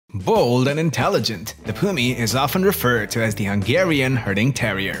Bold and intelligent, the Pumi is often referred to as the Hungarian herding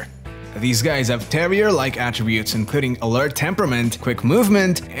terrier. These guys have terrier-like attributes including alert temperament, quick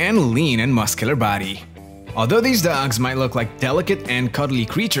movement, and lean and muscular body. Although these dogs might look like delicate and cuddly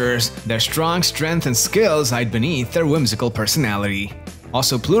creatures, their strong strength and skills hide beneath their whimsical personality.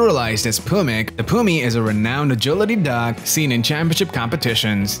 Also pluralized as Pumic, the Pumi is a renowned agility dog seen in championship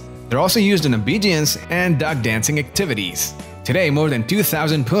competitions. They're also used in obedience and dog dancing activities. Today, more than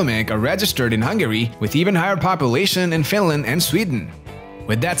 2,000 Pumic are registered in Hungary, with even higher population in Finland and Sweden.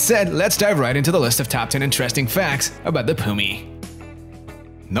 With that said, let's dive right into the list of top 10 interesting facts about the Pumi.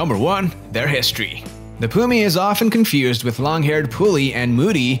 Number 1. Their history. The Pumi is often confused with long-haired Puli and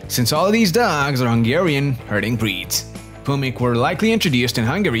Moody, since all of these dogs are Hungarian herding breeds. Pumic were likely introduced in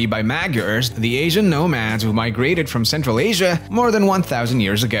Hungary by Magyars, the Asian nomads who migrated from Central Asia more than 1,000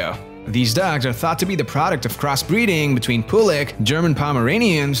 years ago. These dogs are thought to be the product of crossbreeding between Pulic, German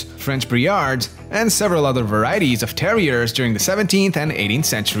Pomeranians, French Briards, and several other varieties of terriers during the 17th and 18th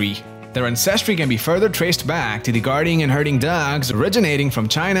century. Their ancestry can be further traced back to the guarding and herding dogs originating from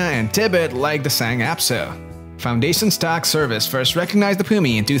China and Tibet like the Anë-Apso. Foundation Stock Service first recognized the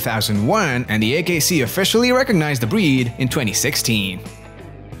Pumi in 2001, and the AKC officially recognized the breed in 2016.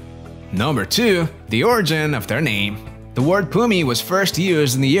 Number 2. The origin of their name. The word Pumi was first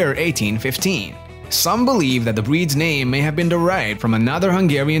used in the year 1815. Some believe that the breed's name may have been derived from another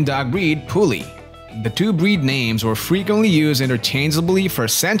Hungarian dog breed, Puli. The two breed names were frequently used interchangeably for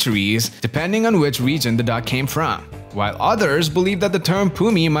centuries, depending on which region the dog came from, while others believe that the term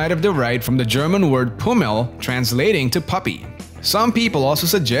Pumi might have derived from the German word Pummel, translating to puppy. Some people also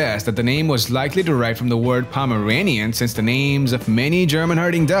suggest that the name was likely derived from the word Pomeranian, since the names of many German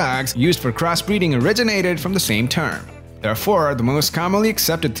herding dogs used for crossbreeding originated from the same term. Therefore, the most commonly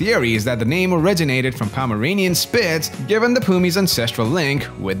accepted theory is that the name originated from Pomeranian Spitz, given the Pumi's ancestral link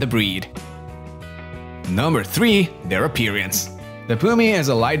with the breed. Number 3. Their appearance. The Pumi is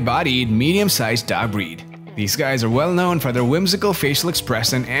a light-bodied, medium-sized dog breed. These guys are well known for their whimsical facial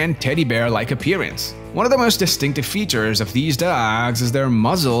expression and teddy bear-like appearance. One of the most distinctive features of these dogs is their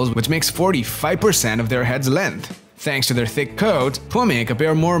muzzles, which makes 45% of their head's length. Thanks to their thick coat, Pumic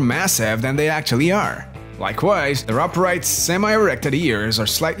appear more massive than they actually are. Likewise, their upright, semi-erected ears are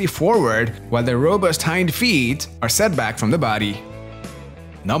slightly forward, while their robust hind feet are set back from the body.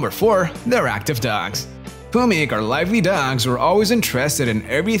 Number 4. They're active dogs. Pumic are lively dogs who are always interested in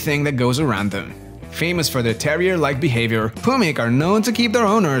everything that goes around them. Famous for their terrier-like behavior, Pumic are known to keep their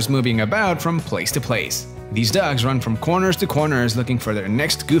owners moving about from place to place. These dogs run from corners to corners looking for their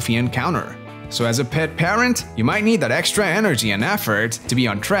next goofy encounter. So as a pet parent, you might need that extra energy and effort to be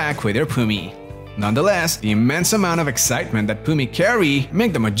on track with your Pumi. Nonetheless, the immense amount of excitement that Pumi carry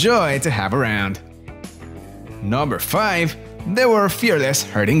make them a joy to have around. Number 5. They were fearless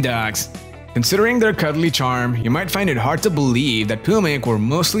herding dogs. Considering their cuddly charm, you might find it hard to believe that Pumic were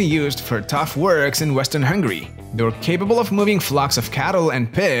mostly used for tough works in Western Hungary. They were capable of moving flocks of cattle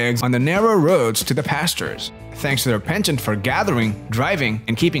and pigs on the narrow roads to the pastures. Thanks to their penchant for gathering, driving,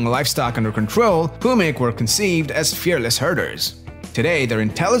 and keeping livestock under control, Pumic were conceived as fearless herders. Today, their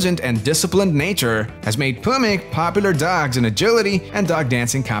intelligent and disciplined nature has made Pumic popular dogs in agility and dog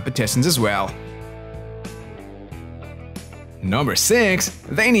dancing competitions as well. Number 6.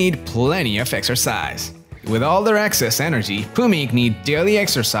 They need plenty of exercise. With all their excess energy, Pumic need daily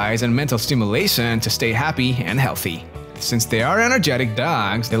exercise and mental stimulation to stay happy and healthy. Since they are energetic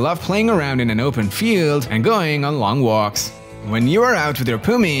dogs, they love playing around in an open field and going on long walks. When you are out with your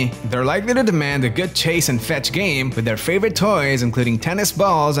Pumi, they're likely to demand a good chase and fetch game with their favorite toys including tennis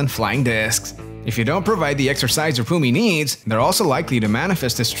balls and flying discs. If you don't provide the exercise your Pumi needs, they're also likely to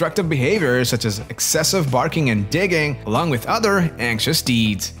manifest destructive behaviors such as excessive barking and digging, along with other anxious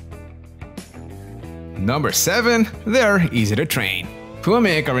deeds. Number 7. They're easy to train.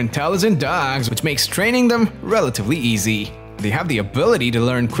 Pumic are intelligent dogs, which makes training them relatively easy. They have the ability to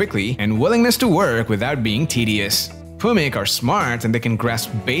learn quickly and willingness to work without being tedious. Pumic are smart and they can grasp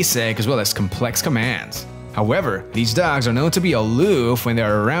basic as well as complex commands. However, these dogs are known to be aloof when they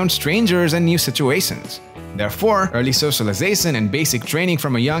are around strangers and new situations. Therefore, early socialization and basic training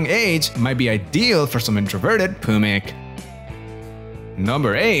from a young age might be ideal for some introverted Pumic.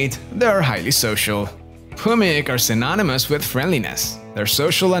 Number 8. They are highly social. Pumic are synonymous with friendliness. They're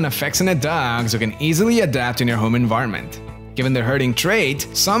social and affectionate dogs who can easily adapt in your home environment. Given their herding trait,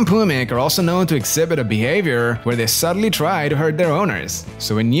 some Pumic are also known to exhibit a behavior where they subtly try to herd their owners.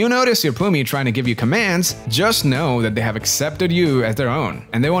 So when you notice your Pumi trying to give you commands, just know that they have accepted you as their own,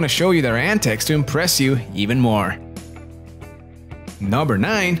 and they want to show you their antics to impress you even more. Number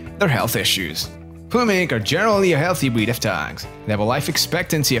 9. Their health issues. Pumi are generally a healthy breed of dogs. They have a life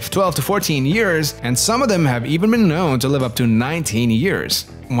expectancy of 12 to 14 years, and some of them have even been known to live up to 19 years.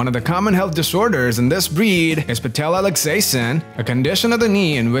 One of the common health disorders in this breed is aþélexation, a condition of the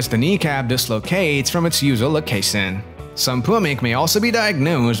knee in which the kneecap dislocates from its usual location. Some Pumi may also be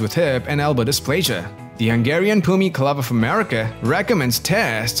diagnosed with hip and elbow dysplasia. The Hungarian Pumi Club of America recommends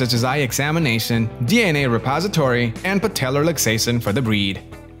tests such as eye examination, DNA repository, and patellar luxation for the breed.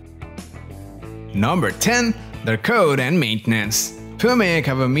 Number 10. Their coat and maintenance. Pumi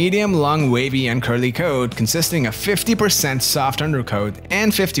have a medium, long, wavy, and curly coat consisting of 50% soft undercoat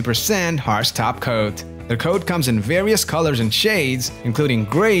and 50% harsh top coat. Their coat comes in various colors and shades, including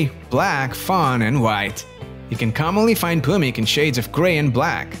gray, black, fawn, and white. You can commonly find Pumi in shades of gray and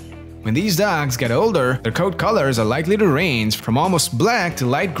black. When these dogs get older, their coat colors are likely to range from almost black to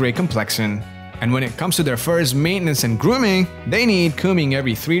light gray complexion. And when it comes to their fur's maintenance and grooming, they need combing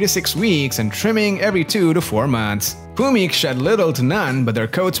every 3 to 6 weeks and trimming every 2 to 4 months. Pumi shed little to none, but their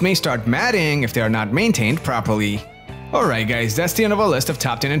coats may start matting if they are not maintained properly. Alright guys, that's the end of our list of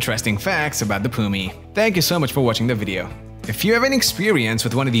top 10 interesting facts about the Pumi. Thank you so much for watching the video. If you have any experience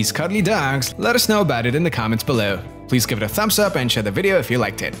with one of these cuddly dogs, let us know about it in the comments below. Please give it a thumbs up and share the video if you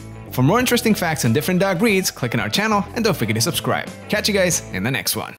liked it. For more interesting facts on different dog breeds, click on our channel and don't forget to subscribe. Catch you guys in the next one.